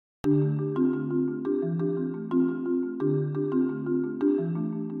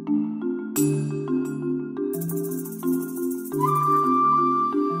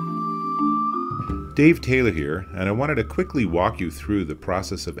Dave Taylor here, and I wanted to quickly walk you through the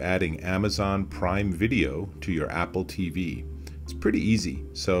process of adding Amazon Prime Video to your Apple TV. It's pretty easy.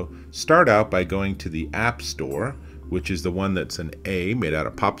 So start out by going to the App Store, which is the one that's an A made out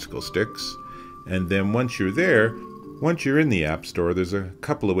of popsicle sticks. And then once you're there, once you're in the App Store, there's a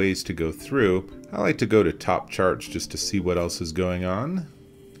couple of ways to go through. I like to go to Top Charts just to see what else is going on.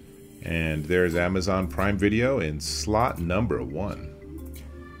 And there's Amazon Prime Video in slot number 1.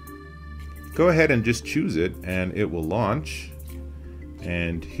 Go ahead and just choose it and it will launch.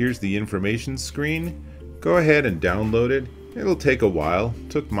 And here's the information screen. Go ahead and download it. It'll take a while. It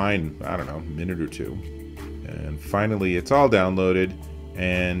took mine, I don't know, a minute or two. And finally it's all downloaded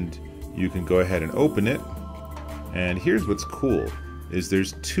and you can go ahead and open it. And here's what's cool is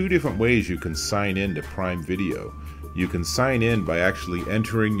there's 2 different ways you can sign in to Prime Video. You can sign in by actually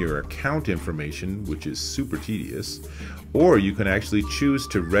entering your account information, which is super tedious, or you can actually choose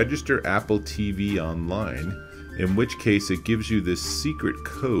to register Apple TV online, in which case it gives you this secret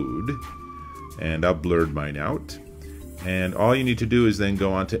code, and I've blurred mine out. And all you need to do is then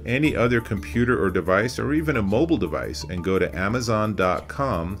go onto any other computer or device, or even a mobile device, and go to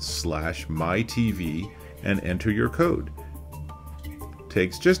amazon.com/mytv and enter your code.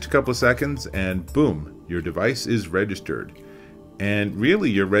 Takes just a couple of seconds and boom, your device is registered. And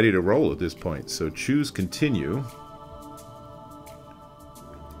really you're ready to roll at this point. So choose continue.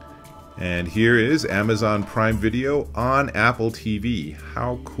 And here is Amazon Prime Video on Apple TV.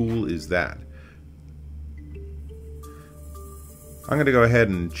 How cool is that? I'm going to go ahead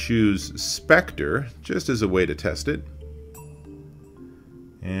and choose Spectre just as a way to test it.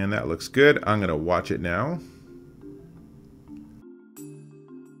 And that looks good. I'm going to watch it now.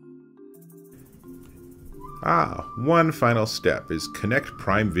 One final step is connect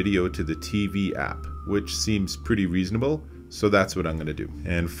Prime Video to the TV app, which seems pretty reasonable, so that's what I'm going to do.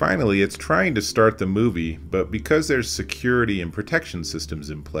 And finally, it's trying to start the movie, but because there's security and protection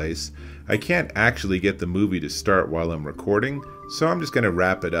systems in place, I can't actually get the movie to start while I'm recording, so I'm just going to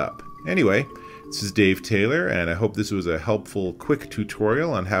wrap it up. Anyway, this is Dave Taylor, and I hope this was a helpful quick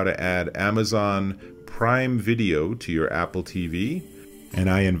tutorial on how to add Amazon Prime Video to your Apple TV. And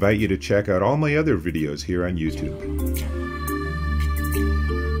I invite you to check out all my other videos here on YouTube.